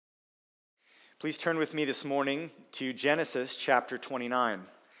Please turn with me this morning to Genesis chapter 29.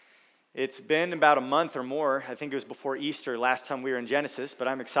 It's been about a month or more. I think it was before Easter last time we were in Genesis, but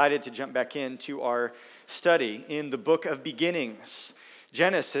I'm excited to jump back into our study in the book of beginnings.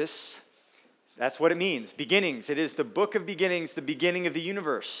 Genesis, that's what it means, beginnings. It is the book of beginnings, the beginning of the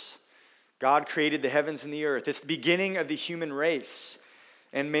universe. God created the heavens and the earth. It's the beginning of the human race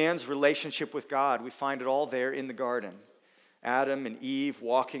and man's relationship with God. We find it all there in the garden. Adam and Eve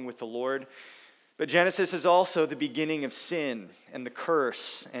walking with the Lord. But Genesis is also the beginning of sin and the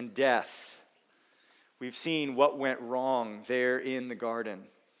curse and death. We've seen what went wrong there in the garden.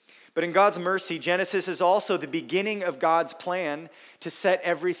 But in God's mercy, Genesis is also the beginning of God's plan to set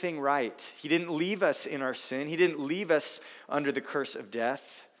everything right. He didn't leave us in our sin. He didn't leave us under the curse of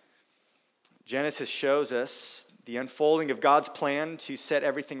death. Genesis shows us the unfolding of God's plan to set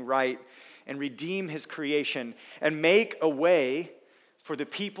everything right and redeem his creation and make a way for the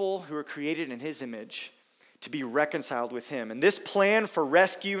people who are created in his image to be reconciled with him. And this plan for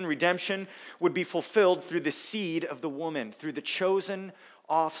rescue and redemption would be fulfilled through the seed of the woman, through the chosen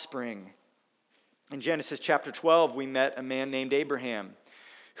offspring. In Genesis chapter 12, we met a man named Abraham,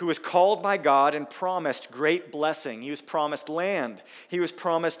 who was called by God and promised great blessing. He was promised land, he was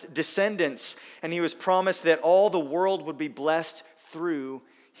promised descendants, and he was promised that all the world would be blessed through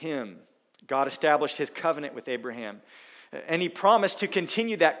him. God established his covenant with Abraham. And he promised to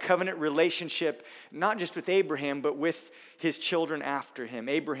continue that covenant relationship, not just with Abraham, but with his children after him.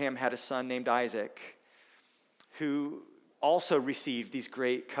 Abraham had a son named Isaac, who also received these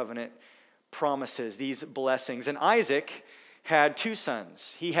great covenant promises, these blessings. And Isaac had two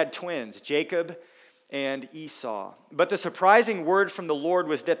sons. He had twins, Jacob and Esau. But the surprising word from the Lord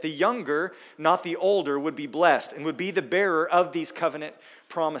was that the younger, not the older, would be blessed and would be the bearer of these covenant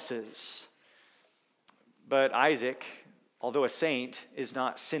promises. But Isaac, although a saint, is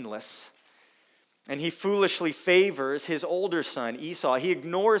not sinless. And he foolishly favors his older son, Esau. He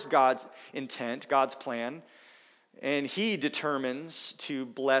ignores God's intent, God's plan, and he determines to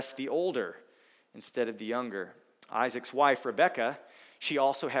bless the older instead of the younger. Isaac's wife, Rebekah, she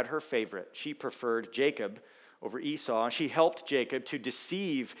also had her favorite. She preferred Jacob over Esau, and she helped Jacob to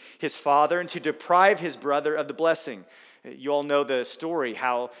deceive his father and to deprive his brother of the blessing. You all know the story,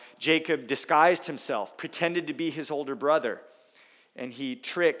 how Jacob disguised himself, pretended to be his older brother, and he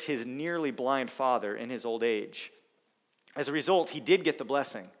tricked his nearly blind father in his old age. As a result, he did get the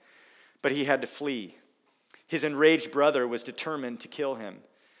blessing, but he had to flee. His enraged brother was determined to kill him,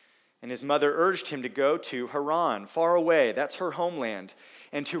 and his mother urged him to go to Haran, far away, that's her homeland,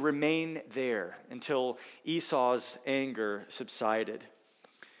 and to remain there until Esau's anger subsided.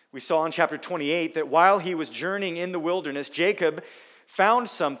 We saw in chapter 28 that while he was journeying in the wilderness, Jacob found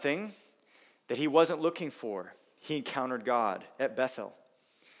something that he wasn't looking for. He encountered God at Bethel.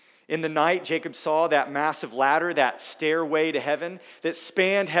 In the night, Jacob saw that massive ladder, that stairway to heaven that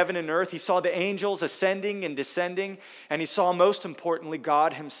spanned heaven and earth. He saw the angels ascending and descending, and he saw, most importantly,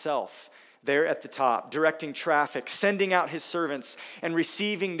 God himself there at the top, directing traffic, sending out his servants, and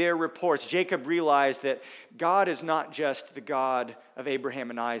receiving their reports. Jacob realized that God is not just the God of Abraham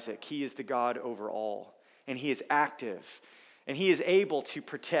and Isaac. He is the God over all, and he is active, and he is able to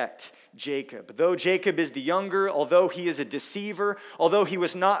protect Jacob. Though Jacob is the younger, although he is a deceiver, although he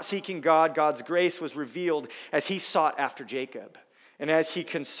was not seeking God, God's grace was revealed as he sought after Jacob. And as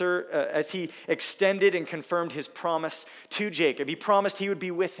he extended and confirmed his promise to Jacob, he promised he would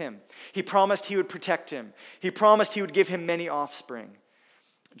be with him. He promised he would protect him. He promised he would give him many offspring.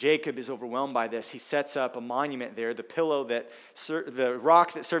 Jacob is overwhelmed by this. He sets up a monument there. The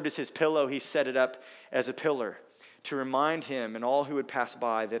rock that served as his pillow, he set it up as a pillar to remind him and all who would pass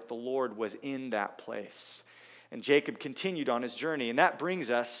by that the Lord was in that place. And Jacob continued on his journey. And that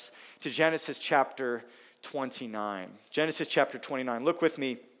brings us to Genesis chapter 29. Genesis chapter 29. Look with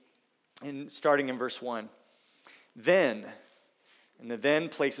me starting in verse 1. Then, and the then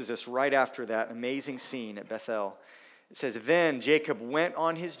places us right after that amazing scene at Bethel. It says, then Jacob went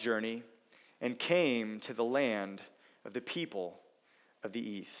on his journey and came to the land of the people of the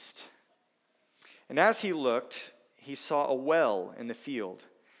east. And as he looked, he saw a well in the field.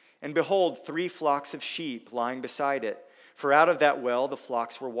 And behold, 3 flocks of sheep lying beside it. For out of that well the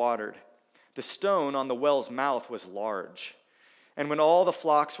flocks were watered. The stone on the well's mouth was large. And when all the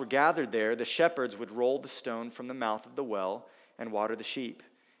flocks were gathered there, the shepherds would roll the stone from the mouth of the well and water the sheep,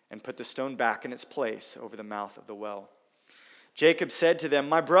 and put the stone back in its place over the mouth of the well. Jacob said to them,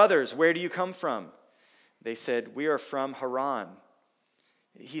 my brothers, where do you come from? They said, we are from Haran.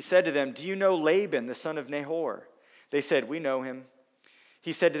 He said to them, do you know Laban, the son of Nahor? They said, we know him.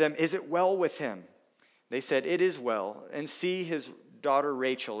 He said to them, is it well with him? They said, it is well. And see, his daughter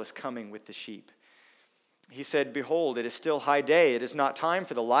Rachel is coming with the sheep. He said, behold, it is still high day. It is not time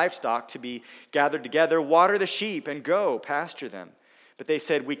for the livestock to be gathered together. Water the sheep and go pasture them. But they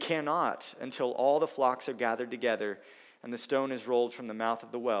said, we cannot until all the flocks are gathered together and the stone is rolled from the mouth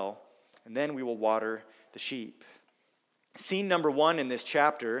of the well, and then we will water the sheep. Scene number 1 in this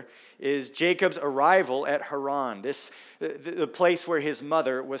chapter is Jacob's arrival at Haran, the place where his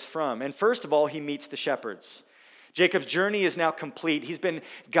mother was from. And first of all, he meets the shepherds. Jacob's journey is now complete. He's been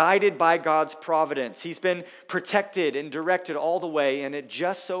guided by God's providence. He's been protected and directed all the way, and it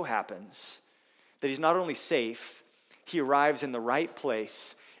just so happens that he's not only safe, he arrives in the right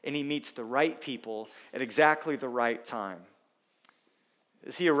place, and he meets the right people at exactly the right time.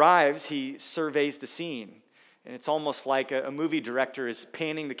 As he arrives, he surveys the scene. And it's almost like a movie director is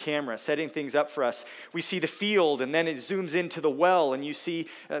panning the camera, setting things up for us. We see the field, and then it zooms into the well, and you see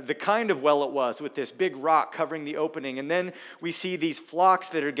the kind of well it was with this big rock covering the opening. And then we see these flocks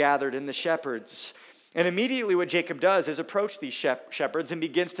that are gathered and the shepherds. And immediately what Jacob does is approach these shepherds and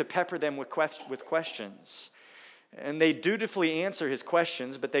begins to pepper them with questions. And they dutifully answer his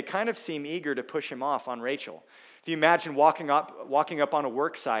questions, but they kind of seem eager to push him off on Rachel. If you imagine walking up on a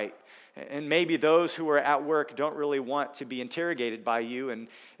work site, and maybe those who are at work don't really want to be interrogated by you and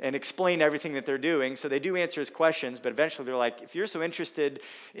explain everything that they're doing, so they do answer his questions, but eventually they're like, if you're so interested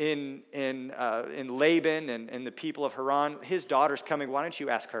in Laban and the people of Haran, his daughter's coming, why don't you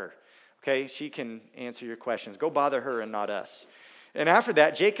ask her? Okay, she can answer your questions. Go bother her and not us. And after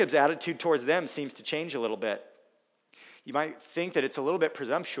that, Jacob's attitude towards them seems to change a little bit. You might think that it's a little bit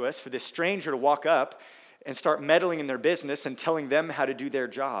presumptuous for this stranger to walk up and start meddling in their business and telling them how to do their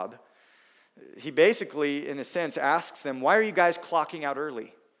job. He basically, in a sense, asks them, why are you guys clocking out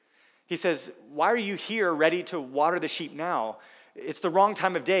early? He says, why are you here ready to water the sheep now? It's the wrong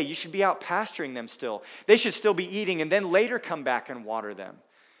time of day. You should be out pasturing them still. They should still be eating and then later come back and water them.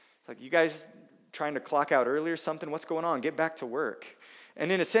 It's like, you guys trying to clock out early or something? What's going on? Get back to work.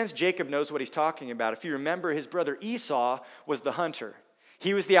 And in a sense, Jacob knows what he's talking about. If you remember, his brother Esau was the hunter.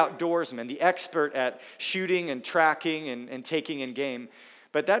 He was the outdoorsman, the expert at shooting and tracking and taking in game.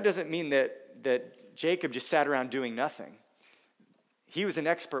 But that doesn't mean that Jacob just sat around doing nothing. He was an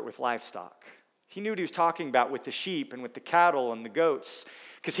expert with livestock. He knew what he was talking about with the sheep and with the cattle and the goats,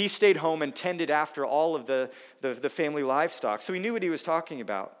 because he stayed home and tended after all of the family livestock. So he knew what he was talking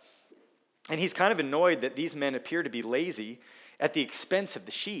about. And he's kind of annoyed that these men appear to be lazy at the expense of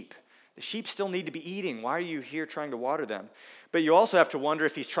the sheep. The sheep still need to be eating. Why are you here trying to water them? But you also have to wonder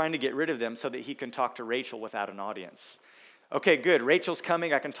if he's trying to get rid of them so that he can talk to Rachel without an audience. Okay, good. Rachel's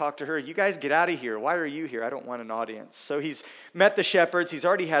coming. I can talk to her. You guys get out of here. Why are you here? I don't want an audience. So he's met the shepherds. He's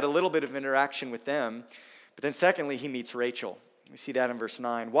already had a little bit of interaction with them. But then secondly, he meets Rachel. We see that in verse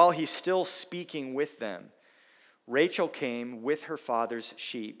 9. While he's still speaking with them, Rachel came with her father's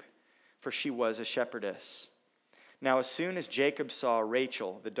sheep, for she was a shepherdess. Now, as soon as Jacob saw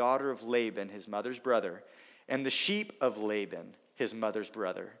Rachel, the daughter of Laban, his mother's brother, and the sheep of Laban, his mother's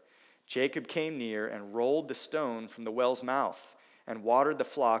brother, Jacob came near and rolled the stone from the well's mouth and watered the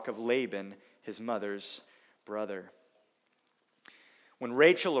flock of Laban, his mother's brother. When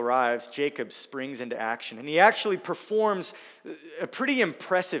Rachel arrives, Jacob springs into action, and he actually performs a pretty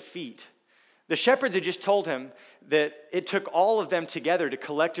impressive feat. The shepherds had just told him that it took all of them together to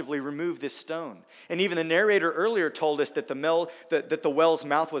collectively remove this stone. And even the narrator earlier told us that the well's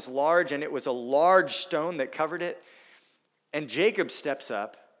mouth was large, and it was a large stone that covered it. And Jacob steps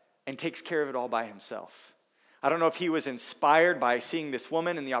up and takes care of it all by himself. I don't know if he was inspired by seeing this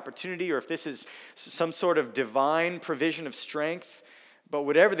woman and the opportunity, or if this is some sort of divine provision of strength. But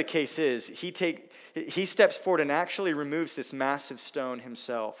whatever the case is, he steps forward and actually removes this massive stone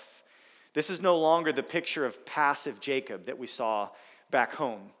himself. This is no longer the picture of passive Jacob that we saw back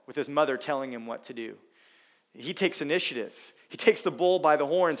home with his mother telling him what to do. He takes initiative. He takes the bull by the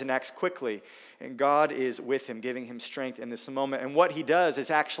horns and acts quickly. And God is with him, giving him strength in this moment. And what he does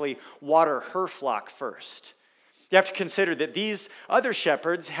is actually water her flock first. You have to consider that these other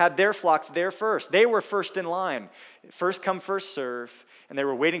shepherds had their flocks there first. They were first in line. First come, first serve. And they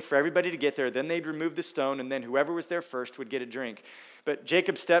were waiting for everybody to get there. Then they'd remove the stone, and then whoever was there first would get a drink. But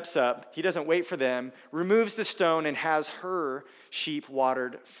Jacob steps up. He doesn't wait for them, removes the stone, and has her sheep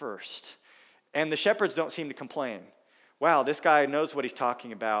watered first. And the shepherds don't seem to complain. Wow, this guy knows what he's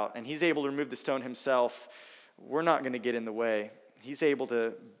talking about, and he's able to remove the stone himself. We're not going to get in the way. He's able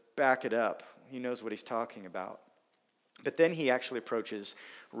to back it up. He knows what he's talking about. But then he actually approaches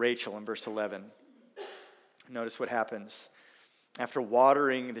Rachel in verse 11. Notice what happens. After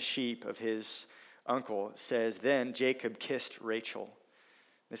watering the sheep of his uncle, it says, then Jacob kissed Rachel.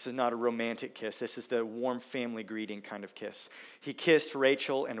 This is not a romantic kiss. This is the warm family greeting kind of kiss. He kissed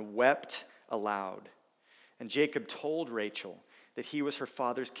Rachel and wept aloud. And Jacob told Rachel that he was her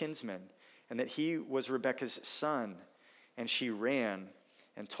father's kinsman and that he was Rebekah's son. And she ran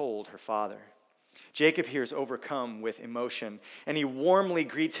and told her father. Jacob here is overcome with emotion, and he warmly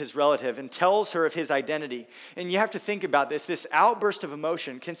greets his relative and tells her of his identity. And you have to think about this outburst of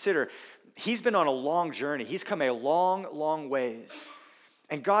emotion. Consider, he's been on a long journey. He's come a long, long ways.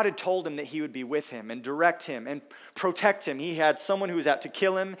 And God had told him that he would be with him and direct him and protect him. He had someone who was out to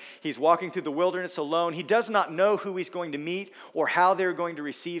kill him. He's walking through the wilderness alone. He does not know who he's going to meet or how they're going to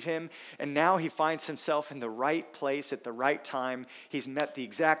receive him. And now he finds himself in the right place at the right time. He's met the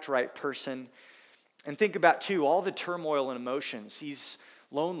exact right person. And think about, too, all the turmoil and emotions. He's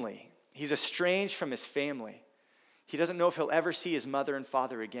lonely. He's estranged from his family. He doesn't know if he'll ever see his mother and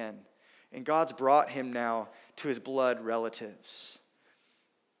father again. And God's brought him now to his blood relatives.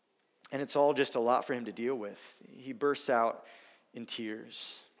 And it's all just a lot for him to deal with. He bursts out in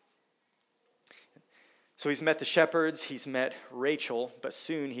tears. So he's met the shepherds, he's met Rachel, but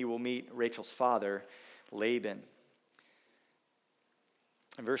soon he will meet Rachel's father, Laban.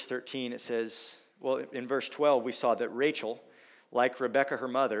 In verse 13 it says, well, in verse 12 we saw that Rachel, like Rebekah her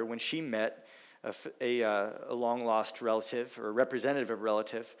mother, when she met a long-lost relative or a representative of a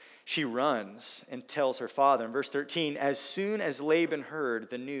relative, she runs and tells her father. In verse 13, as soon as Laban heard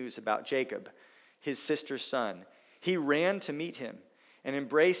the news about Jacob, his sister's son, he ran to meet him and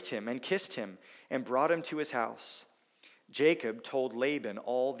embraced him and kissed him and brought him to his house. Jacob told Laban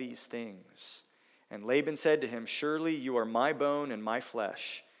all these things. And Laban said to him, surely you are my bone and my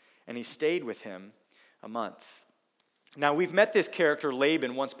flesh. And he stayed with him a month. Now, we've met this character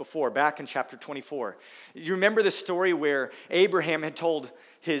Laban once before, back in chapter 24. You remember the story where Abraham had told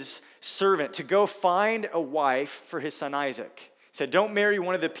his servant to go find a wife for his son Isaac. He said, don't marry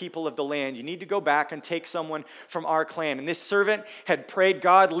one of the people of the land. You need to go back and take someone from our clan. And this servant had prayed,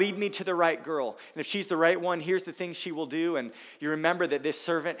 God, lead me to the right girl. And if she's the right one, here's the things she will do. And you remember that this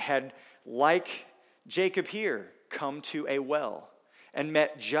servant had, like Jacob here, come to a well and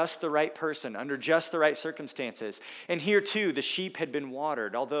met just the right person under just the right circumstances. And here too, the sheep had been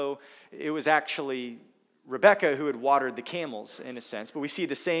watered, although it was actually Rebekah who had watered the camels in a sense. But we see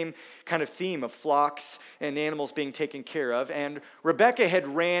the same kind of theme of flocks and animals being taken care of. And Rebekah had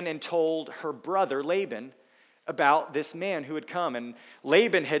ran and told her brother Laban about this man who had come. And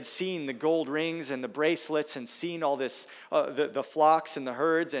Laban had seen the gold rings and the bracelets and seen all this, the flocks and the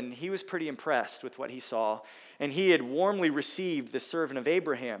herds, and he was pretty impressed with what he saw. And he had warmly received the servant of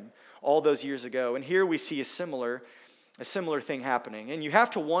Abraham all those years ago. And here we see a similar thing happening. And you have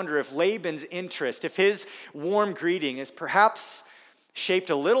to wonder if Laban's interest, if his warm greeting is perhaps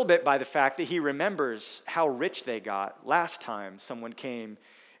shaped a little bit by the fact that he remembers how rich they got last time someone came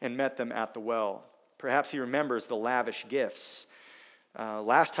and met them at the well. Perhaps he remembers the lavish gifts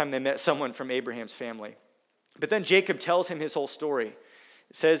last time they met someone from Abraham's family. But then Jacob tells him his whole story.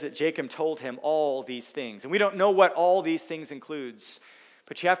 It says that Jacob told him all these things. And we don't know what all these things includes,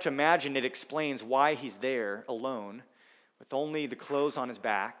 but you have to imagine it explains why he's there alone with only the clothes on his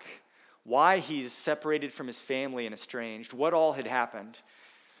back, why he's separated from his family and estranged, what all had happened.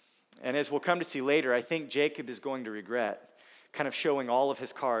 And as we'll come to see later, I think Jacob is going to regret kind of showing all of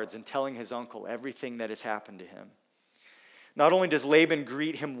his cards and telling his uncle everything that has happened to him. Not only does Laban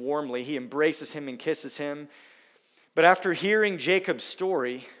greet him warmly, he embraces him and kisses him, but after hearing Jacob's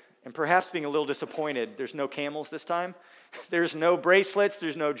story, and perhaps being a little disappointed, there's no camels this time, there's no bracelets,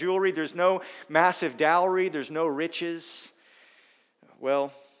 there's no jewelry, there's no massive dowry, there's no riches.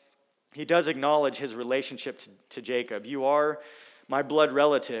 Well, he does acknowledge his relationship to Jacob. You are my blood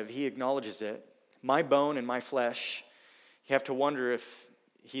relative. He acknowledges it. My bone and my flesh. You have to wonder if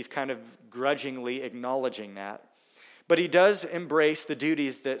he's kind of grudgingly acknowledging that. But he does embrace the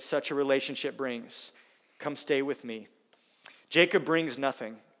duties that such a relationship brings. Come stay with me. Jacob brings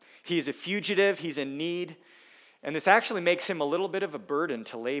nothing. He's a fugitive. He's in need. And this actually makes him a little bit of a burden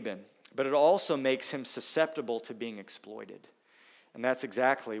to Laban. But it also makes him susceptible to being exploited. And that's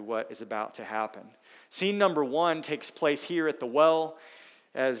exactly what is about to happen. Scene number 1 takes place here at the well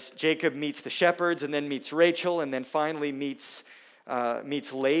as Jacob meets the shepherds and then meets Rachel and then finally meets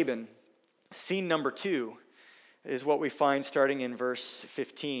Laban. Scene number 2 is what we find starting in verse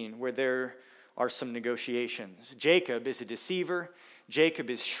 15, where there are some negotiations. Jacob is a deceiver. Jacob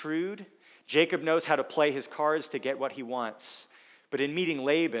is shrewd. Jacob knows how to play his cards to get what he wants. But in meeting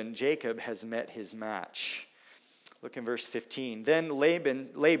Laban, Jacob has met his match. Look in verse 15. Then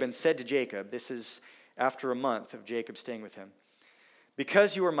Laban said to Jacob, this is after a month of Jacob staying with him,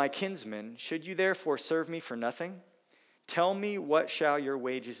 because you are my kinsman, should you therefore serve me for nothing? Tell me, what shall your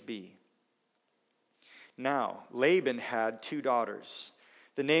wages be?" Now, Laban had 2 daughters.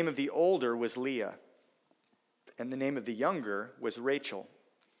 The name of the older was Leah, and the name of the younger was Rachel.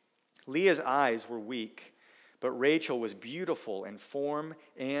 Leah's eyes were weak, but Rachel was beautiful in form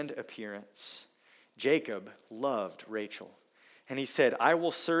and appearance. Jacob loved Rachel, and he said, "I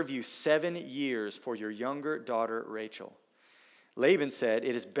will serve you 7 years for your younger daughter Rachel." Laban said,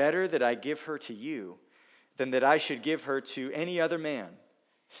 "It is better that I give her to you than that I should give her to any other man.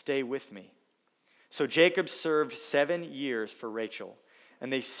 Stay with me." So Jacob served 7 years for Rachel,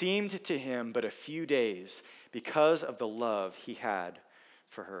 and they seemed to him but a few days because of the love he had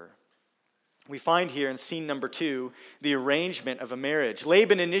for her. We find here in scene number 2 the arrangement of a marriage.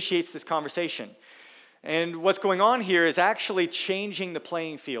 Laban initiates this conversation. And what's going on here is actually changing the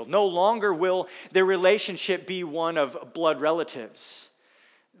playing field. No longer will their relationship be one of blood relatives.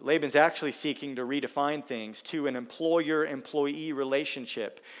 Laban's actually seeking to redefine things to an employer-employee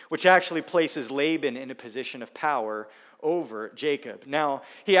relationship, which actually places Laban in a position of power over Jacob. Now,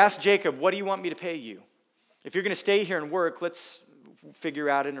 he asked Jacob, "What do you want me to pay you? If you're going to stay here and work, let's figure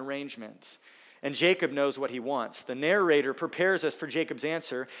out an arrangement." And Jacob knows what he wants. The narrator prepares us for Jacob's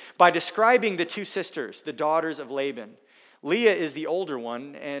answer by describing the 2 sisters, the daughters of Laban. Leah is the older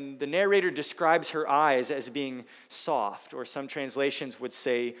one, and the narrator describes her eyes as being soft, or some translations would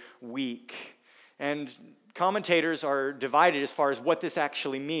say weak. And commentators are divided as far as what this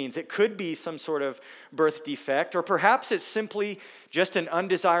actually means. It could be some sort of birth defect, or perhaps it's simply just an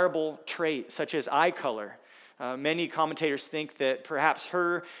undesirable trait, such as eye color. Many commentators think that perhaps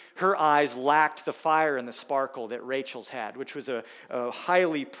her eyes lacked the fire and the sparkle that Rachel's had, which was a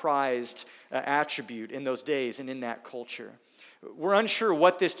highly prized attribute in those days and in that culture. We're unsure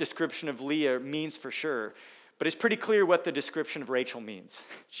what this description of Leah means for sure, but it's pretty clear what the description of Rachel means.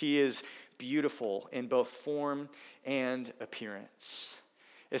 She is beautiful in both form and appearance.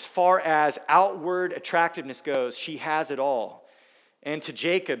 As far as outward attractiveness goes, she has it all. And to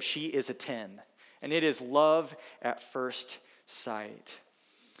Jacob, she is a 10. And it is love at first sight.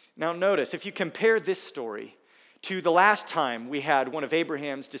 Now notice, if you compare this story to the last time we had one of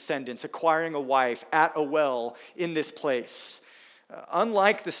Abraham's descendants acquiring a wife at a well in this place,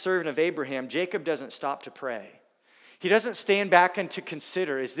 unlike the servant of Abraham, Jacob doesn't stop to pray. He doesn't stand back and to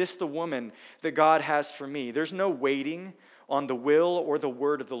consider, is this the woman that God has for me? There's no waiting on the will or the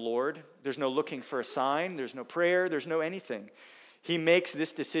word of the Lord. There's no looking for a sign. There's no prayer. There's no anything. He makes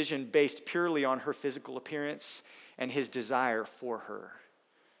this decision based purely on her physical appearance and his desire for her.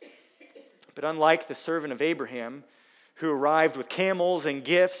 But unlike the servant of Abraham, who arrived with camels and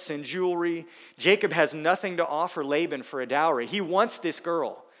gifts and jewelry, Jacob has nothing to offer Laban for a dowry. He wants this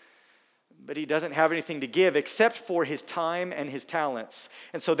girl, but he doesn't have anything to give except for his time and his talents.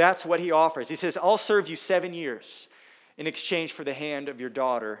 And so that's what he offers. He says, "I'll serve you 7 years in exchange for the hand of your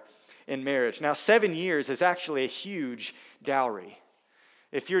daughter in marriage." Now, 7 years is actually a huge dowry.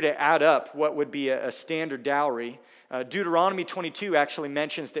 If you're to add up what would be a standard dowry, Deuteronomy 22 actually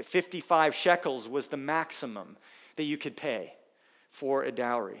mentions that 55 shekels was the maximum that you could pay for a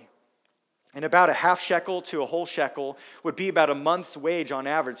dowry. And about a half shekel to a whole shekel would be about a month's wage on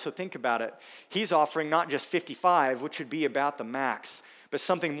average. So think about it. He's offering not just 55, which would be about the max, but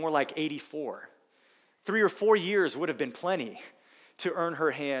something more like 84. 3 or 4 years would have been plenty to earn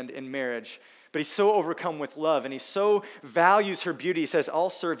her hand in marriage. But he's so overcome with love, and he so values her beauty, he says, "I'll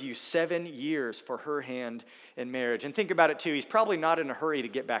serve you 7 years for her hand in marriage." And think about it too, he's probably not in a hurry to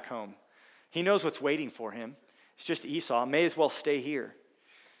get back home. He knows what's waiting for him. It's just Esau, may as well stay here.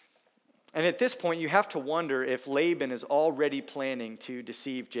 And at this point, you have to wonder if Laban is already planning to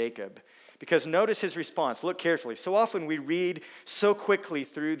deceive Jacob. Because notice his response. Look carefully. So often we read so quickly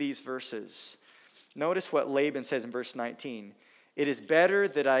through these verses. Notice what Laban says in verse 19. "It is better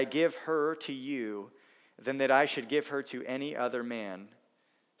that I give her to you than that I should give her to any other man.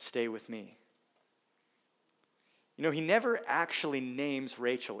 Stay with me." You know, he never actually names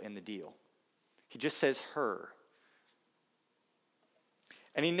Rachel in the deal. He just says her.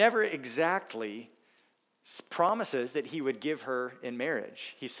 And he never exactly promises that he would give her in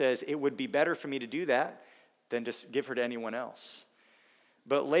marriage. He says, it would be better for me to do that than just give her to anyone else.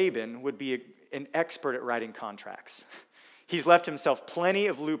 But Laban would be an expert at writing contracts. He's left himself plenty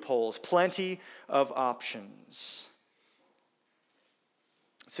of loopholes, plenty of options.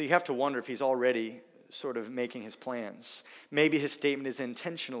 So you have to wonder if he's already sort of making his plans. Maybe his statement is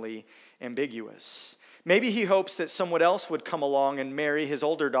intentionally ambiguous. Maybe he hopes that someone else would come along and marry his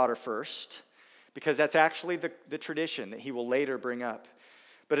older daughter first, because that's actually the tradition that he will later bring up.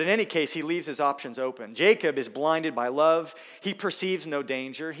 But in any case, he leaves his options open. Jacob is blinded by love. He perceives no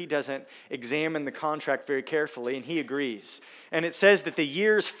danger. He doesn't examine the contract very carefully, and he agrees. And it says that the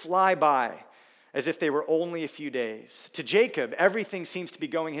years fly by as if they were only a few days. To Jacob, everything seems to be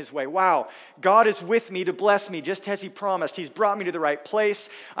going his way. Wow, God is with me to bless me just as he promised. He's brought me to the right place.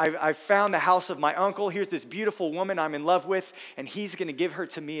 I've found the house of my uncle. Here's this beautiful woman I'm in love with, and he's going to give her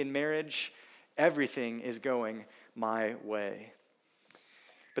to me in marriage. Everything is going my way.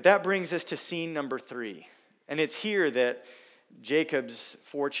 But that brings us to scene number 3. And it's here that Jacob's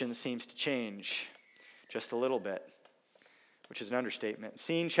fortune seems to change just a little bit, which is an understatement.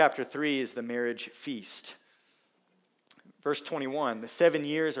 Scene chapter 3 is the marriage feast. Verse 21, the 7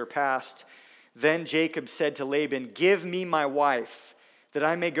 years are past. Then Jacob said to Laban, "Give me my wife, that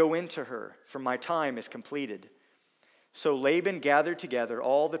I may go into her, for my time is completed." So Laban gathered together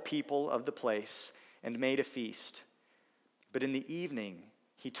all the people of the place and made a feast. But in the evening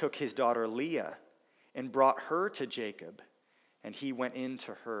he took his daughter Leah and brought her to Jacob, and he went in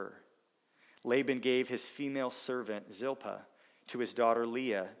to her. Laban gave his female servant Zilpah to his daughter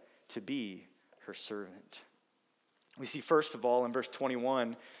Leah to be her servant. We see first of all in verse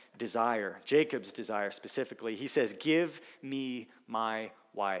 21, desire, Jacob's desire specifically. He says, "Give me my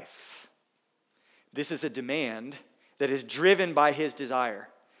wife." This is a demand that is driven by his desire.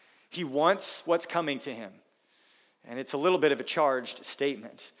 He wants what's coming to him. And it's a little bit of a charged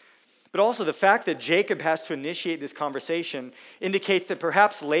statement. But also the fact that Jacob has to initiate this conversation indicates that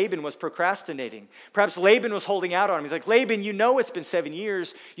perhaps Laban was procrastinating. Perhaps Laban was holding out on him. He's like, "Laban, you know it's been 7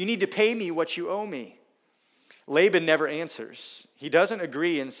 years. You need to pay me what you owe me." Laban never answers. He doesn't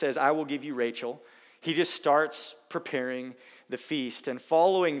agree and says, "I will give you Rachel." He just starts preparing the feast. And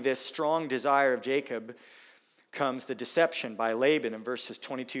following this strong desire of Jacob comes the deception by Laban in verses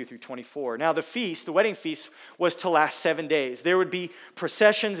 22 through 24. Now the feast, the wedding feast, was to last 7 days. There would be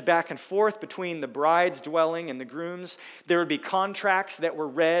processions back and forth between the bride's dwelling and the groom's. There would be contracts that were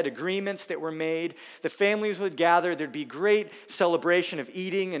read, agreements that were made. The families would gather. There'd be great celebration of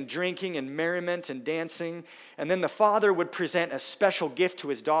eating and drinking and merriment and dancing. And then the father would present a special gift to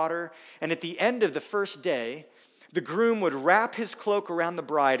his daughter. And at the end of the first day, the groom would wrap his cloak around the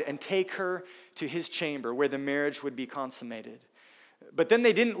bride and take her to his chamber where the marriage would be consummated. But then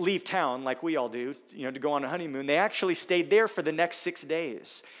they didn't leave town like we all do, to go on a honeymoon. They actually stayed there for the next 6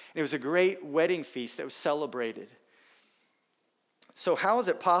 days. And it was a great wedding feast that was celebrated. So how is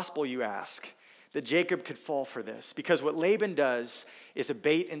it possible, you ask, that Jacob could fall for this? Because what Laban does is a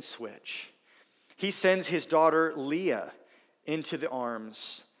bait and switch. He sends his daughter Leah into the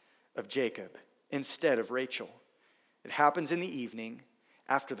arms of Jacob instead of Rachel. It happens in the evening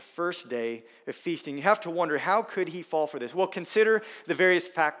after the first day of feasting. You have to wonder, how could he fall for this? Well, consider the various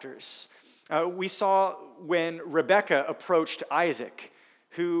factors. We saw when Rebekah approached Isaac,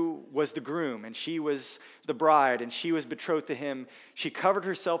 who was the groom, and she was the bride, and she was betrothed to him, she covered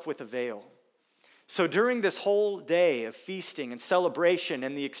herself with a veil. So during this whole day of feasting and celebration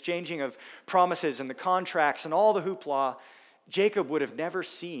and the exchanging of promises and the contracts and all the hoopla, Jacob would have never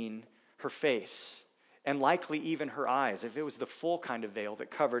seen her face, and likely even her eyes, if it was the full kind of veil that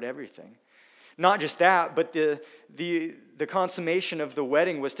covered everything. Not just that, but the consummation of the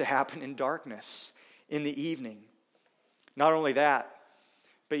wedding was to happen in darkness, in the evening. Not only that,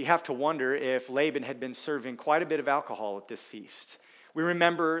 but you have to wonder if Laban had been serving quite a bit of alcohol at this feast. We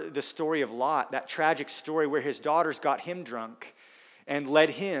remember the story of Lot, that tragic story where his daughters got him drunk and led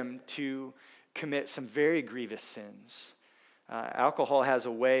him to commit some very grievous sins. Alcohol has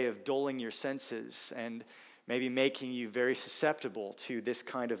a way of dulling your senses and maybe making you very susceptible to this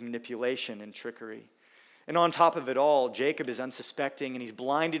kind of manipulation and trickery. And on top of it all, Jacob is unsuspecting and he's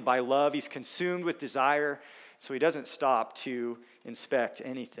blinded by love. He's consumed with desire, so he doesn't stop to inspect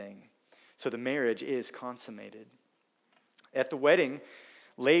anything. So the marriage is consummated. At the wedding,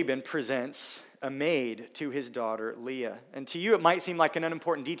 Laban presents a maid to his daughter Leah. And to you, it might seem like an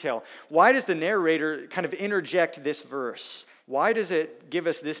unimportant detail. Why does the narrator kind of interject this verse? Why does it give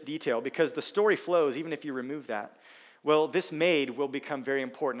us this detail? Because the story flows even if you remove that. Well, this maid will become very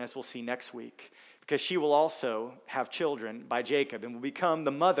important, as we'll see next week, because she will also have children by Jacob and will become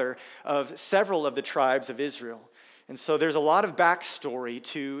the mother of several of the tribes of Israel. And so there's a lot of backstory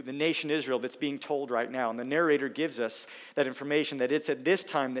to the nation Israel that's being told right now. And the narrator gives us that information, that it's at this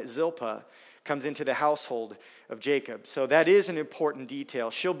time that Zilpah comes into the household of Jacob. So that is an important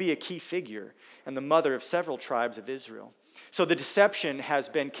detail. She'll be a key figure and the mother of several tribes of Israel. So the deception has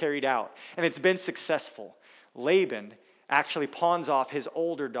been carried out, and it's been successful. Laban actually pawns off his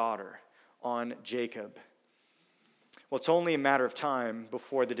older daughter on Jacob. Well, it's only a matter of time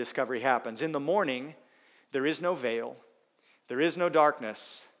before the discovery happens. In the morning, there is no veil. There is no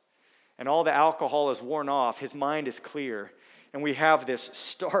darkness, and all the alcohol is worn off. His mind is clear. And we have this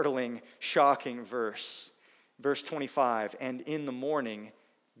startling, shocking verse. Verse 25, and in the morning,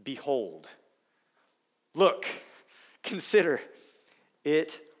 behold. Look, consider,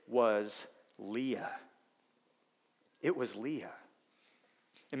 it was Leah. It was Leah.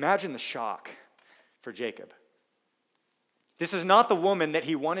 Imagine the shock for Jacob. This is not the woman that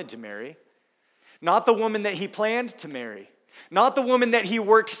he wanted to marry, not the woman that he planned to marry, not the woman that he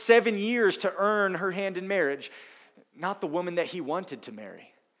worked 7 years to earn her hand in marriage, not the woman that he wanted to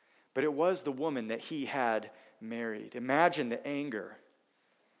marry, but it was the woman that he had married. Imagine the anger,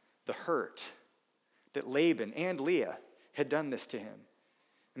 the hurt that Laban and Leah had done this to him.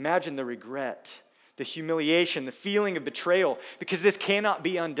 Imagine the regret, the humiliation, the feeling of betrayal, because this cannot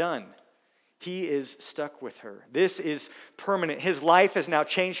be undone. He is stuck with her. This is permanent. His life has now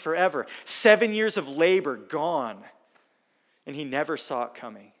changed forever. 7 years of labor gone, and he never saw it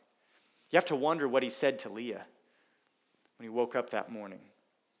coming. You have to wonder what he said to Leah when he woke up that morning.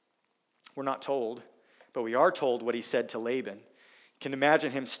 We're not told, but we are told what he said to Laban. You can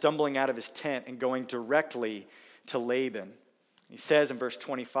imagine him stumbling out of his tent and going directly to Laban. He says in verse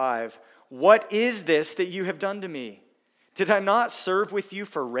 25, "What is this that you have done to me? Did I not serve with you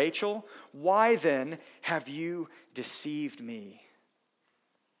for Rachel? Why then have you deceived me?"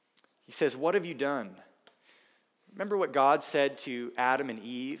 He says, "What have you done?" Remember what God said to Adam and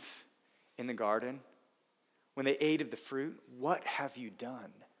Eve in the garden when they ate of the fruit? What have you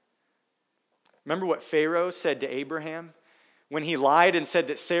done? Remember what Pharaoh said to Abraham when he lied and said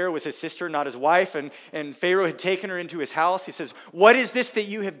that Sarah was his sister, not his wife, and Pharaoh had taken her into his house? He says, "What is this that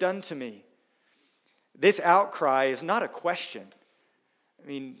you have done to me?" This outcry is not a question. I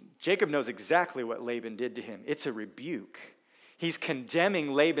mean, Jacob knows exactly what Laban did to him. It's a rebuke. He's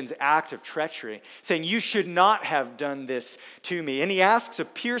condemning Laban's act of treachery, saying, "You should not have done this to me." And he asks a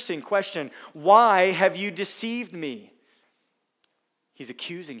piercing question, "Why have you deceived me?" He's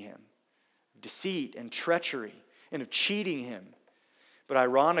accusing him of deceit and treachery and of cheating him. But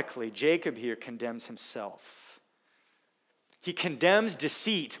ironically, Jacob here condemns himself. He condemns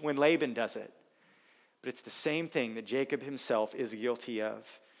deceit when Laban does it. But it's the same thing that Jacob himself is guilty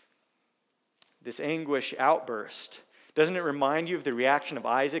of. This anguish outburst, doesn't it remind you of the reaction of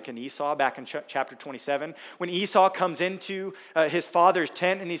Isaac and Esau back in chapter 27? When Esau comes into his father's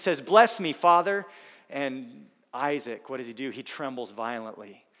tent and he says, "Bless me, Father." And Isaac, what does he do? He trembles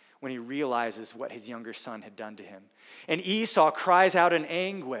violently when he realizes what his younger son had done to him. And Esau cries out in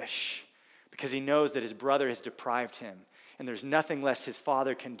anguish because he knows that his brother has deprived him. And there's nothing less his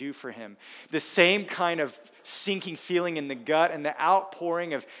father can do for him. The same kind of sinking feeling in the gut and the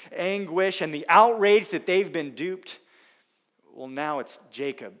outpouring of anguish and the outrage that they've been duped. Well, now it's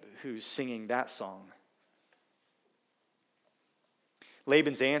Jacob who's singing that song.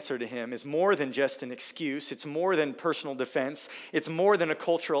 Laban's answer to him is more than just an excuse. It's more than personal defense. It's more than a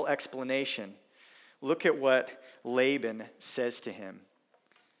cultural explanation. Look at what Laban says to him.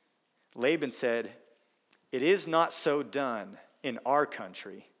 Laban said, "It is not so done in our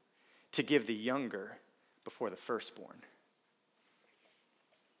country to give the younger before the firstborn."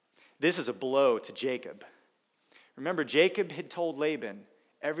 This is a blow to Jacob. Remember, Jacob had told Laban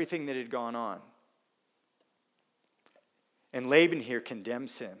everything that had gone on. And Laban here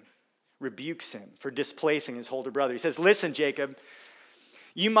condemns him, rebukes him for displacing his older brother. He says, "Listen, Jacob,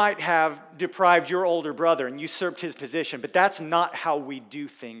 you might have deprived your older brother and usurped his position, but that's not how we do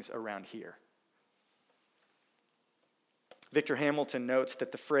things around here." Victor Hamilton notes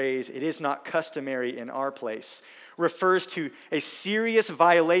that the phrase, "it is not customary in our place," refers to a serious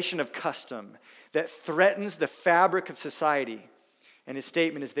violation of custom that threatens the fabric of society. And his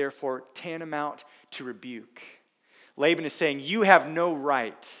statement is therefore tantamount to rebuke. Laban is saying, "You have no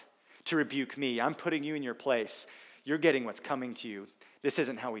right to rebuke me. I'm putting you in your place. You're getting what's coming to you. This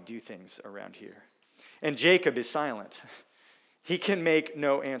isn't how we do things around here." And Jacob is silent. He can make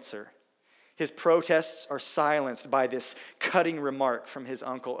no answer. His protests are silenced by this cutting remark from his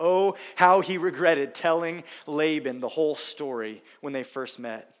uncle. Oh, how he regretted telling Laban the whole story when they first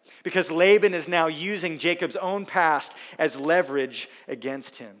met. Because Laban is now using Jacob's own past as leverage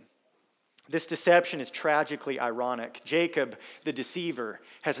against him. This deception is tragically ironic. Jacob, the deceiver,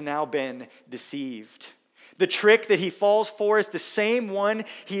 has now been deceived. The trick that he falls for is the same one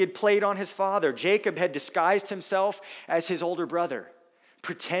he had played on his father. Jacob had disguised himself as his older brother,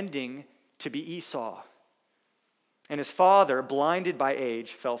 pretending to be Esau. And his father, blinded by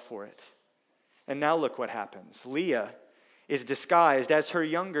age, fell for it. And now look what happens. Leah is disguised as her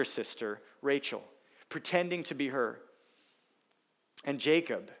younger sister, Rachel, pretending to be her. And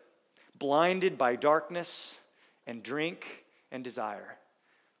Jacob, blinded by darkness and drink and desire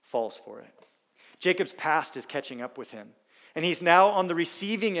falls for it. Jacob's past is catching up with him, and he's now on the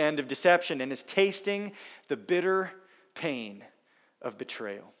receiving end of deception and is tasting the bitter pain of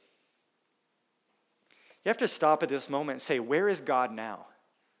betrayal. You have to stop at this moment and say, where is God now?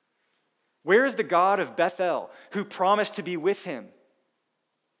 Where is the God of Bethel who promised to be with him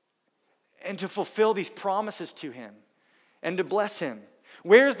and to fulfill these promises to him and to bless him?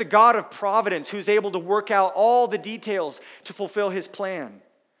 Where is the God of providence who's able to work out all the details to fulfill his plan?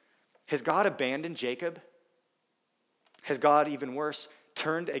 Has God abandoned Jacob? Has God, even worse,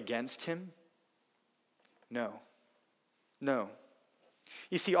 turned against him? No.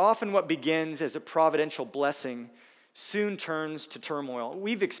 You see, often what begins as a providential blessing soon turns to turmoil.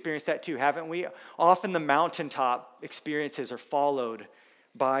 We've experienced that too, haven't we? Often the mountaintop experiences are followed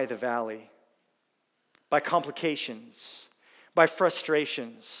by the valley, by complications, by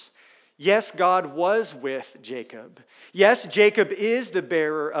frustrations. Yes, God was with Jacob. Yes, Jacob is the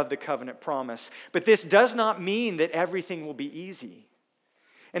bearer of the covenant promise, but this does not mean that everything will be easy.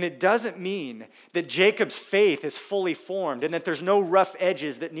 And it doesn't mean that Jacob's faith is fully formed and that there's no rough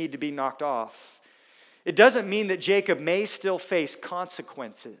edges that need to be knocked off. It doesn't mean that Jacob may still face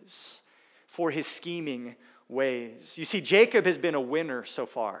consequences for his scheming ways. You see, Jacob has been a winner so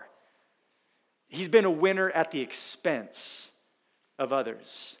far. He's been a winner at the expense of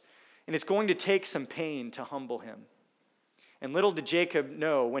others. And it's going to take some pain to humble him. And little did Jacob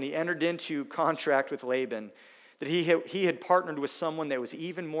know when he entered into contract with Laban that he had partnered with someone that was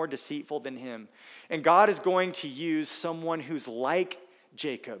even more deceitful than him. And God is going to use someone who's like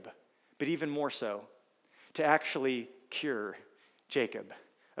Jacob, but even more so, to actually cure Jacob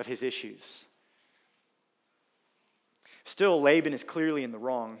of his issues. Still, Laban is clearly in the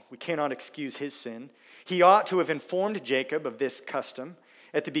wrong. We cannot excuse his sin. He ought to have informed Jacob of this custom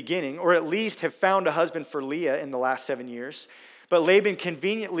at the beginning, or at least have found a husband for Leah in the last 7 years. But Laban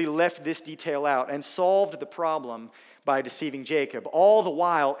conveniently left this detail out and solved the problem by deceiving Jacob, all the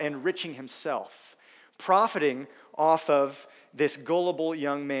while enriching himself, profiting off of this gullible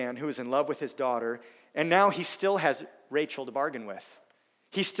young man who is in love with his daughter, and now he still has Rachel to bargain with.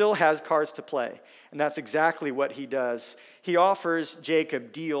 He still has cards to play, and that's exactly what he does. He offers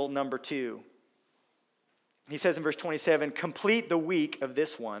Jacob deal number 2. He says in verse 27, "Complete the week of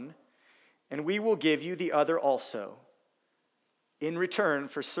this one, and we will give you the other also, in return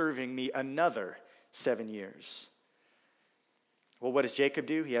for serving me another 7 years." Well, what does Jacob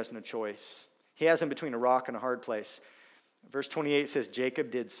do? He has no choice. He has him between a rock and a hard place. Verse 28 says, Jacob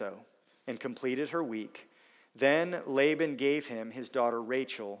did so and completed her week. Then Laban gave him his daughter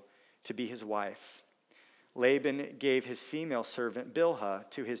Rachel to be his wife. Laban gave his female servant Bilhah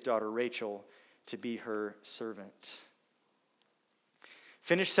to his daughter Rachel to be her servant.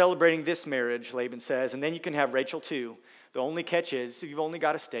 Finish celebrating this marriage, Laban says, and then you can have Rachel too. The only catch is you've only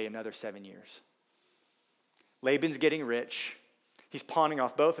got to stay another 7 years. Laban's getting rich. He's pawning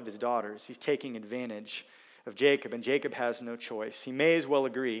off both of his daughters. He's taking advantage of Jacob, and Jacob has no choice. He may as well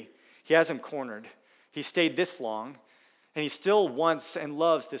agree. He has him cornered. He stayed this long, and he still wants and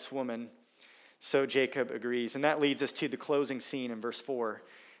loves this woman. So Jacob agrees, and that leads us to the closing scene in verse 4.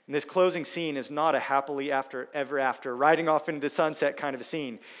 And this closing scene is not a happily ever after, riding off into the sunset kind of a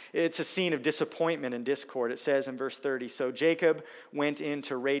scene. It's a scene of disappointment and discord. It says in verse 30, "So Jacob went in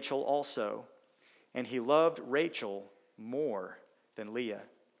to Rachel also, and he loved Rachel more than Leah,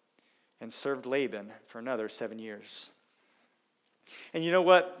 and served Laban for another 7 years." And you know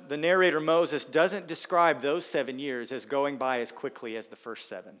what? The narrator Moses doesn't describe those 7 years as going by as quickly as the first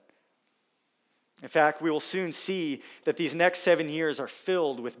 7. In fact, we will soon see that these next 7 years are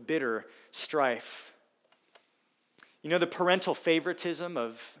filled with bitter strife. You know the parental favoritism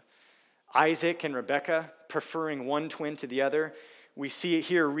of Isaac and Rebekah, preferring one twin to the other? We see it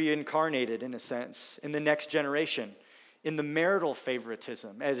here reincarnated, in a sense, in the next generation, in the marital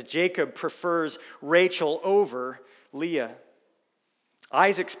favoritism, as Jacob prefers Rachel over Leah.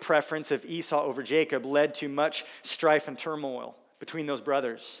 Isaac's preference of Esau over Jacob led to much strife and turmoil between those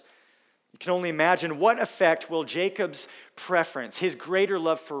brothers. You can only imagine what effect will Jacob's preference, his greater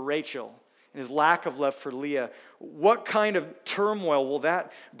love for Rachel and his lack of love for Leah, what kind of turmoil will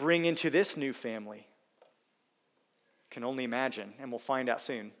that bring into this new family? You can only imagine, and we'll find out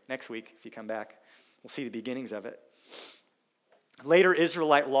soon, next week if you come back. We'll see the beginnings of it. Later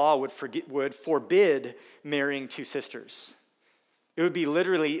Israelite law would forbid marrying two sisters. It would be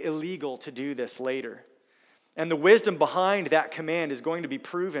literally illegal to do this later. And the wisdom behind that command is going to be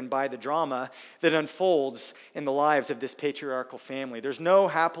proven by the drama that unfolds in the lives of this patriarchal family. There's no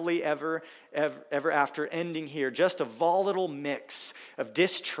happily ever after ending here, just a volatile mix of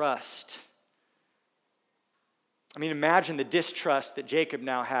distrust I mean, imagine the distrust that Jacob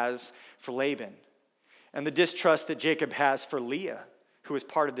now has for Laban, and the distrust that Jacob has for Leah, who is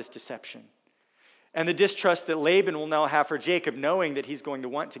part of this deception, and the distrust that Laban will now have for Jacob, knowing that he's going to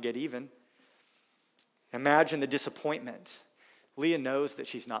want to get even. Imagine the disappointment. Leah knows that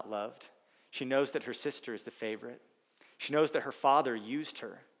she's not loved. She knows that her sister is the favorite. She knows that her father used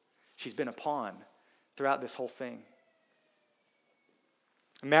her. She's been a pawn throughout this whole thing.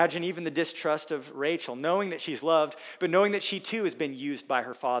 Imagine even the distrust of Rachel, knowing that she's loved, but knowing that she too has been used by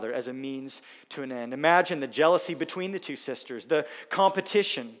her father as a means to an end. Imagine the jealousy between the two sisters, the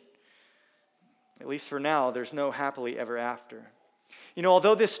competition. At least for now, there's no happily ever after. You know,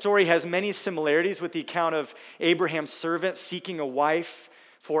 although this story has many similarities with the account of Abraham's servant seeking a wife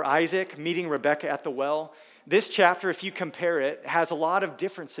for Isaac, meeting Rebekah at the well, this chapter, if you compare it, has a lot of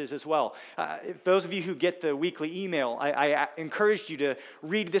differences as well. Those of you who get the weekly email, I encouraged you to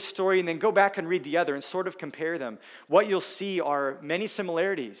read this story and then go back and read the other and sort of compare them. What you'll see are many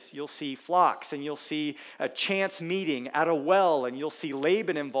similarities. You'll see flocks, and you'll see a chance meeting at a well, and you'll see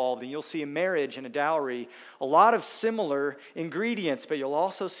Laban involved, and you'll see a marriage and a dowry. A lot of similar ingredients, but you'll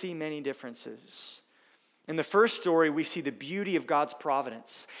also see many differences. In the first story, we see the beauty of God's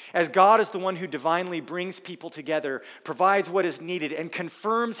providence, as God is the one who divinely brings people together, provides what is needed, and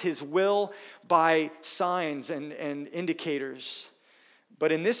confirms his will by signs and indicators.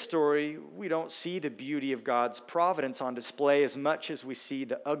 But in this story, we don't see the beauty of God's providence on display as much as we see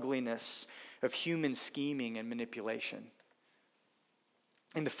the ugliness of human scheming and manipulation.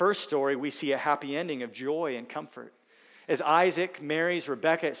 In the first story, we see a happy ending of joy and comfort. As Isaac marries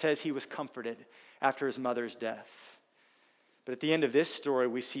Rebekah, it says he was comforted after his mother's death. But at the end of this story,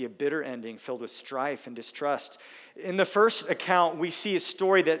 we see a bitter ending filled with strife and distrust. In the first account, we see a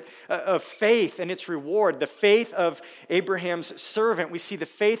story of faith and its reward, the faith of Abraham's servant. We see the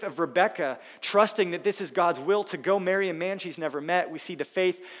faith of Rebekah, trusting that this is God's will to go marry a man she's never met. We see the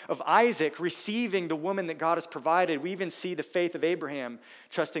faith of Isaac, receiving the woman that God has provided. We even see the faith of Abraham,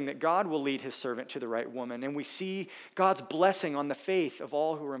 trusting that God will lead his servant to the right woman. And we see God's blessing on the faith of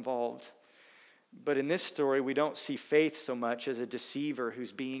all who are involved. But in this story, we don't see faith so much as a deceiver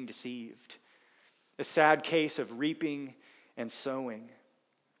who's being deceived. A sad case of reaping and sowing.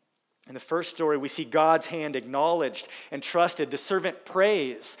 In the first story, we see God's hand acknowledged and trusted. The servant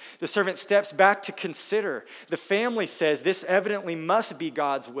prays. The servant steps back to consider. The family says this evidently must be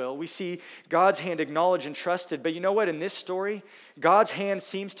God's will. We see God's hand acknowledged and trusted. But you know what? In this story, God's hand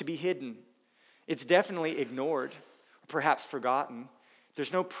seems to be hidden. It's definitely ignored, or perhaps forgotten.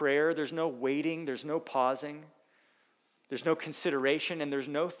 There's no prayer, there's no waiting, there's no pausing, there's no consideration, and there's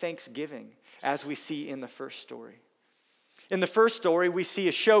no thanksgiving, as we see in the first story. In the first story, we see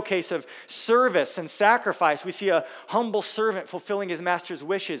a showcase of service and sacrifice. We see a humble servant fulfilling his master's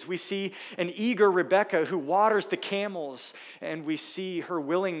wishes. We see an eager Rebekah who waters the camels, and we see her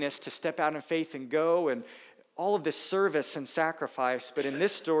willingness to step out in faith and go, and all of this service and sacrifice. But in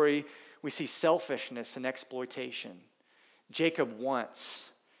this story, we see selfishness and exploitation. Jacob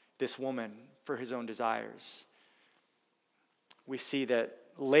wants this woman for his own desires. We see that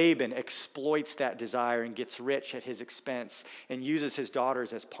Laban exploits that desire and gets rich at his expense and uses his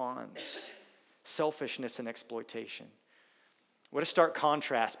daughters as pawns. Selfishness and exploitation. What a stark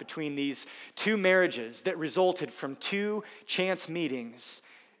contrast between these two marriages that resulted from two chance meetings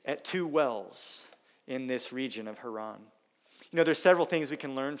at two wells in this region of Haran. You know, there's several things we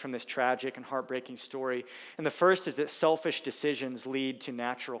can learn from this tragic and heartbreaking story. And the first is that selfish decisions lead to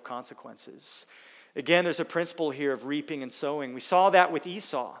natural consequences. Again, there's a principle here of reaping and sowing. We saw that with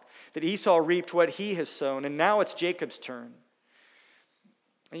Esau, that Esau reaped what he has sown, and now it's Jacob's turn.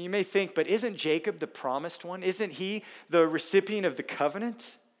 And you may think, but isn't Jacob the promised one? Isn't he the recipient of the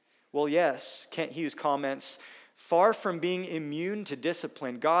covenant? Well, yes. Kent Hughes comments, far from being immune to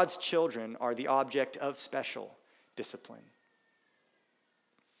discipline, God's children are the object of special discipline.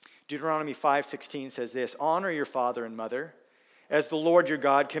 Deuteronomy 5:16 says this, honor your father and mother, as the Lord your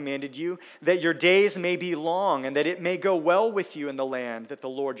God commanded you, that your days may be long and that it may go well with you in the land that the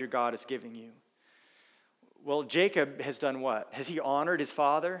Lord your God is giving you. Well, Jacob has done what? Has he honored his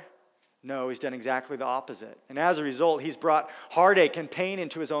father? No, he's done exactly the opposite. And as a result, he's brought heartache and pain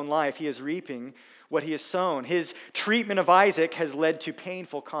into his own life. He is reaping what he has sown. His treatment of Isaac has led to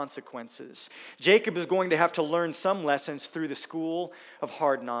painful consequences. Jacob is going to have to learn some lessons through the school of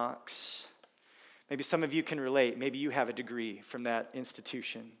hard knocks. Maybe some of you can relate. Maybe you have a degree from that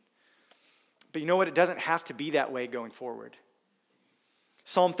institution. But you know what? It doesn't have to be that way going forward.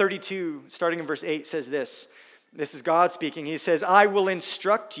 Psalm 32, starting in verse 8, says this. This is God speaking. He says, I will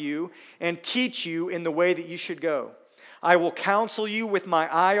instruct you and teach you in the way that you should go. I will counsel you with my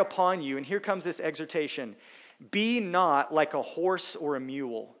eye upon you. And here comes this exhortation. Be not like a horse or a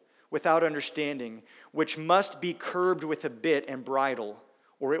mule without understanding, which must be curbed with a bit and bridle,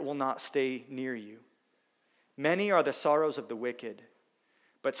 or it will not stay near you. Many are the sorrows of the wicked,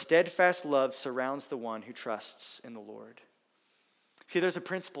 but steadfast love surrounds the one who trusts in the Lord. See, there's a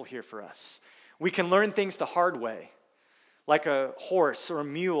principle here for us. We can learn things the hard way, like a horse or a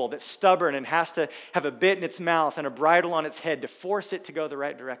mule that's stubborn and has to have a bit in its mouth and a bridle on its head to force it to go the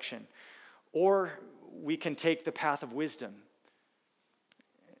right direction. Or we can take the path of wisdom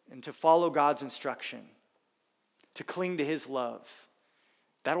and to follow God's instruction, to cling to his love.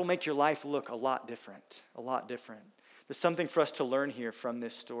 That'll make your life look a lot different, a lot different. There's something for us to learn here from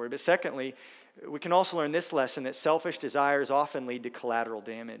this story. But secondly, we can also learn this lesson that selfish desires often lead to collateral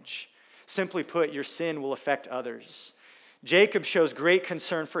damage. Simply put, your sin will affect others. Jacob shows great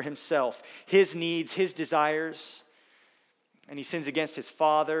concern for himself, his needs, his desires, and he sins against his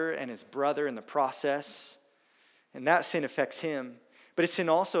father and his brother in the process. And that sin affects him, but his sin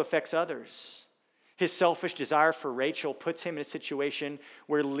also affects others. His selfish desire for Rachel puts him in a situation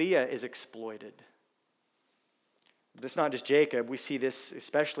where Leah is exploited. But it's not just Jacob. We see this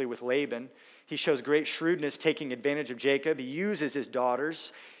especially with Laban. He shows great shrewdness taking advantage of Jacob. He uses his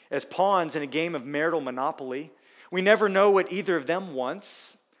daughters as pawns in a game of marital monopoly. We never know what either of them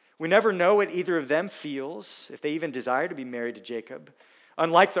wants. We never know what either of them feels, if they even desire to be married to Jacob.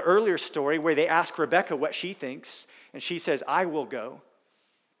 Unlike the earlier story where they ask Rebekah what she thinks, and she says, I will go.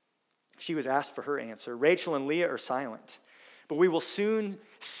 She was asked for her answer. Rachel and Leah are silent. But we will soon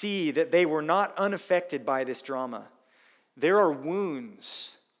see that they were not unaffected by this drama. There are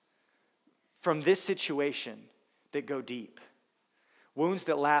wounds from this situation that go deep. Wounds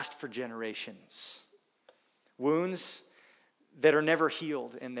that last for generations. Wounds that are never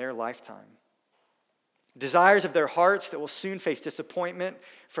healed in their lifetime. Desires of their hearts that will soon face disappointment,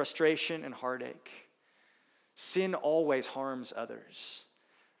 frustration, and heartache. Sin always harms others.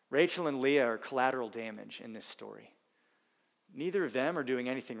 Rachel and Leah are collateral damage in this story. Neither of them are doing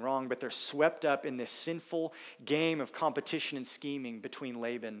anything wrong, but they're swept up in this sinful game of competition and scheming between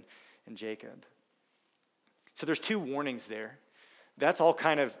Laban and Jacob. So there's two warnings there. That's all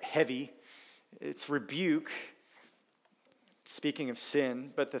kind of heavy. It's rebuke, speaking of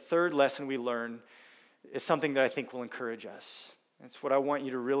sin. But the third lesson we learn is something that I think will encourage us. It's what I want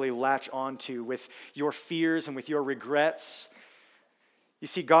you to really latch onto with your fears and with your regrets. You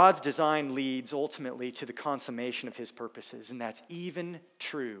see, God's design leads ultimately to the consummation of his purposes, and that's even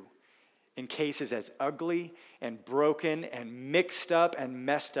true in cases as ugly and broken and mixed up and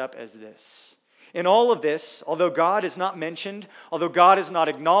messed up as this. In all of this, although God is not mentioned, although God is not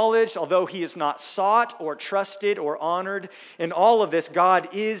acknowledged, although he is not sought or trusted or honored, in all of this, God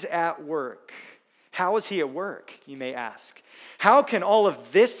is at work. How is he at work, you may ask? How can all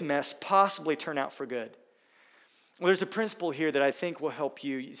of this mess possibly turn out for good? Well, there's a principle here that I think will help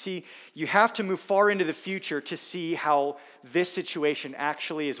you. You see, you have to move far into the future to see how this situation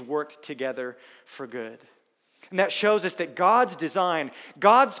actually is worked together for good. And that shows us that God's design,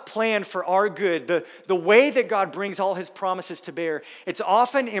 God's plan for our good, the way that God brings all his promises to bear, it's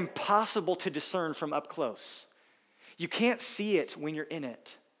often impossible to discern from up close. You can't see it when you're in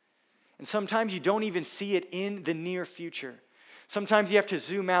it. And sometimes you don't even see it in the near future. Sometimes you have to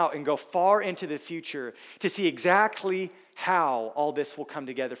zoom out and go far into the future to see exactly how all this will come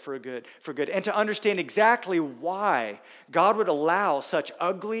together for good, and to understand exactly why God would allow such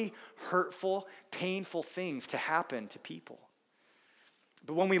ugly, hurtful, painful things to happen to people.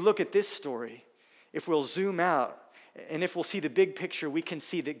 But when we look at this story, if we'll zoom out and if we'll see the big picture, we can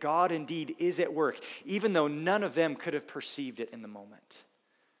see that God indeed is at work, even though none of them could have perceived it in the moment.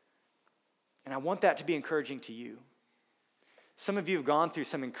 And I want that to be encouraging to you. Some of you have gone through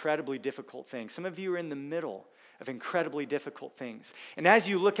some incredibly difficult things. Some of you are in the middle of incredibly difficult things. And as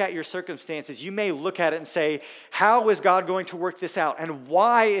you look at your circumstances, you may look at it and say, how is God going to work this out? And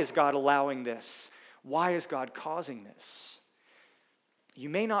why is God allowing this? Why is God causing this? You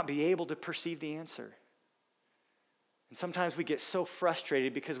may not be able to perceive the answer. And sometimes we get so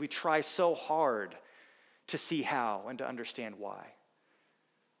frustrated because we try so hard to see how and to understand why.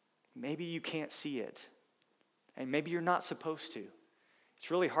 Maybe you can't see it. And maybe you're not supposed to.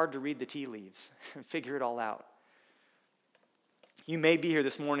 It's really hard to read the tea leaves and figure it all out. You may be here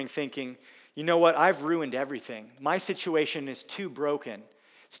this morning thinking, you know what, I've ruined everything. My situation is too broken.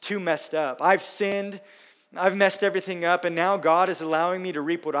 It's too messed up. I've sinned. I've messed everything up. And now God is allowing me to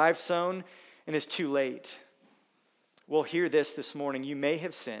reap what I've sown. And it's too late. Well, hear this morning. You may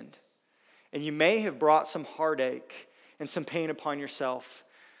have sinned. And you may have brought some heartache and some pain upon yourself.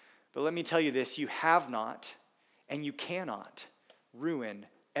 But let me tell you this, you have not and you cannot ruin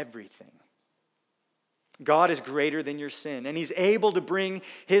everything. God is greater than your sin, and he's able to bring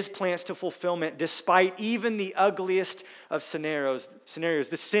his plans to fulfillment despite even the ugliest of scenarios.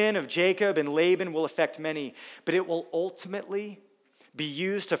 The sin of Jacob and Laban will affect many, but it will ultimately be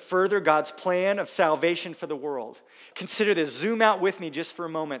used to further God's plan of salvation for the world. Consider this. Zoom out with me just for a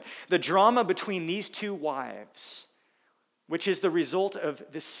moment. The drama between these two wives, which is the result of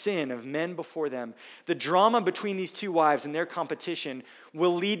the sin of men before them. The drama between these two wives and their competition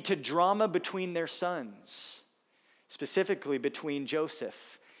will lead to drama between their sons, specifically between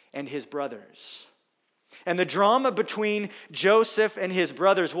Joseph and his brothers. And the drama between Joseph and his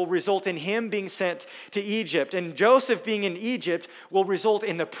brothers will result in him being sent to Egypt. And Joseph being in Egypt will result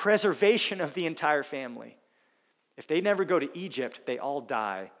in the preservation of the entire family. If they never go to Egypt, they all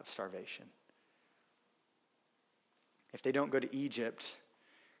die of starvation. If they don't go to Egypt,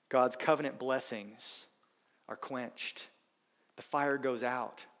 God's covenant blessings are quenched. The fire goes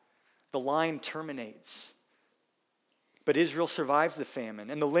out. The line terminates. But Israel survives the famine,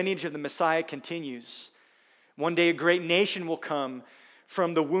 and the lineage of the Messiah continues. One day a great nation will come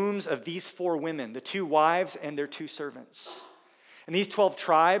from the wombs of these 4 women, the 2 wives and their 2 servants. And these 12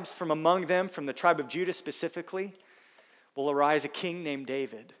 tribes, from among them, from the tribe of Judah specifically, will arise a king named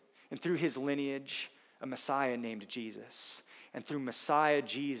David. And through his lineage, a Messiah named Jesus. And through Messiah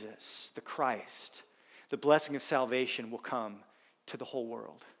Jesus, the Christ, the blessing of salvation will come to the whole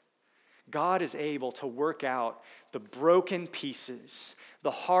world. God is able to work out the broken pieces,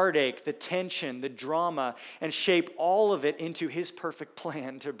 the heartache, the tension, the drama, and shape all of it into his perfect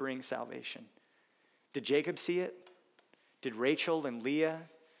plan to bring salvation. Did Jacob see it? Did Rachel and Leah,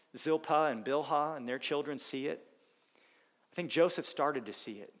 Zilpah and Bilhah and their children see it? I think Joseph started to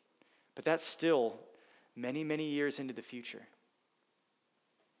see it, but that's still many, many years into the future.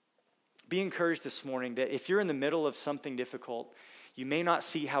 Be encouraged this morning that if you're in the middle of something difficult, you may not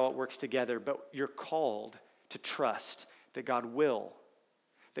see how it works together, but you're called to trust that God will,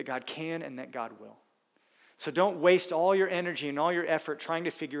 that God can, and that God will. So don't waste all your energy and all your effort trying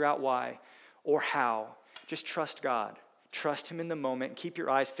to figure out why or how. Just trust God. Trust him in the moment and keep your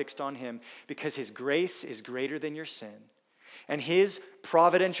eyes fixed on him because his grace is greater than your sin. And his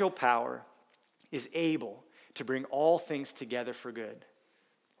providential power is able to bring all things together for good,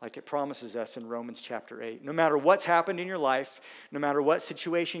 like it promises us in Romans chapter 8. No matter what's happened in your life, no matter what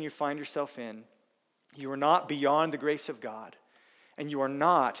situation you find yourself in, you are not beyond the grace of God, and you are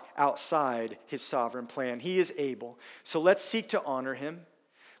not outside his sovereign plan. He is able. So let's seek to honor him.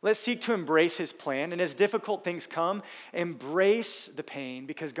 Let's seek to embrace his plan. And as difficult things come, embrace the pain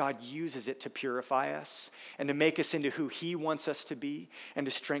because God uses it to purify us and to make us into who he wants us to be and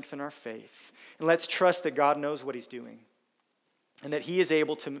to strengthen our faith. And let's trust that God knows what he's doing and that he is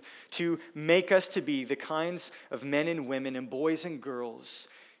able to make us to be the kinds of men and women and boys and girls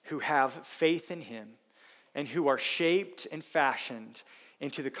who have faith in him and who are shaped and fashioned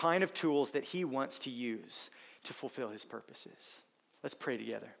into the kind of tools that he wants to use to fulfill his purposes. Let's pray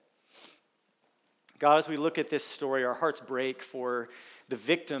together. God, as we look at this story, our hearts break for the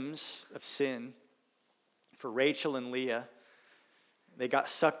victims of sin, for Rachel and Leah. They got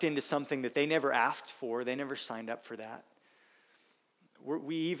sucked into something that they never asked for. They never signed up for that.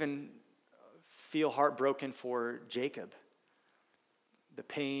 We even feel heartbroken for Jacob. The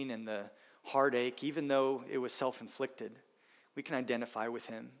pain and the heartache, even though it was self-inflicted, we can identify with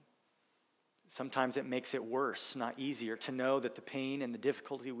him. Sometimes it makes it worse, not easier, to know that the pain and the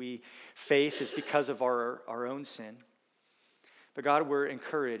difficulty we face is because of our own sin. But God, we're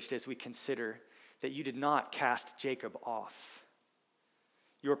encouraged as we consider that you did not cast Jacob off.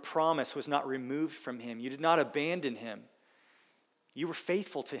 Your promise was not removed from him. You did not abandon him. You were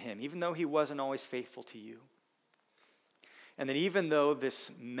faithful to him, even though he wasn't always faithful to you. And that even though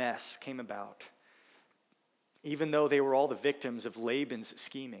this mess came about, even though they were all the victims of Laban's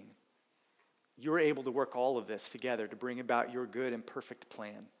scheming, you were able to work all of this together to bring about your good and perfect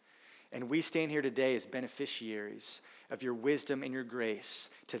plan. And we stand here today as beneficiaries of your wisdom and your grace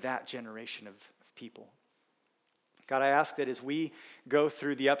to that generation of people. God, I ask that as we go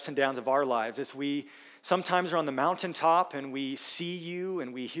through the ups and downs of our lives, as we sometimes are on the mountaintop and we see you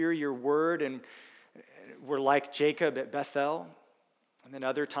and we hear your word and we're like Jacob at Bethel, and then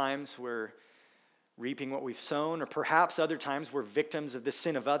other times we're reaping what we've sown, or perhaps other times we're victims of the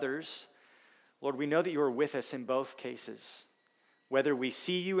sin of others. Lord, we know that you are with us in both cases, whether we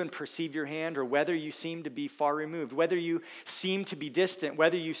see you and perceive your hand or whether you seem to be far removed, whether you seem to be distant,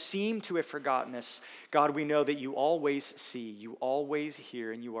 whether you seem to have forgotten us. God, we know that you always see, you always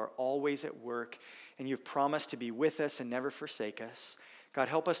hear, and you are always at work, and you've promised to be with us and never forsake us. God,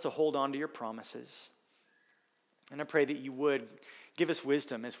 help us to hold on to your promises. And I pray that you would give us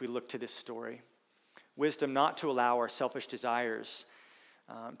wisdom as we look to this story. wisdom not to allow our selfish desires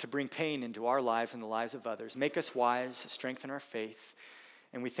to bring pain into our lives and the lives of others. Make us wise, strengthen our faith,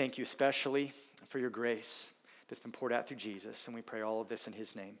 and we thank you especially for your grace that's been poured out through Jesus, and we pray all of this in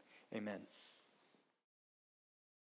his name. Amen.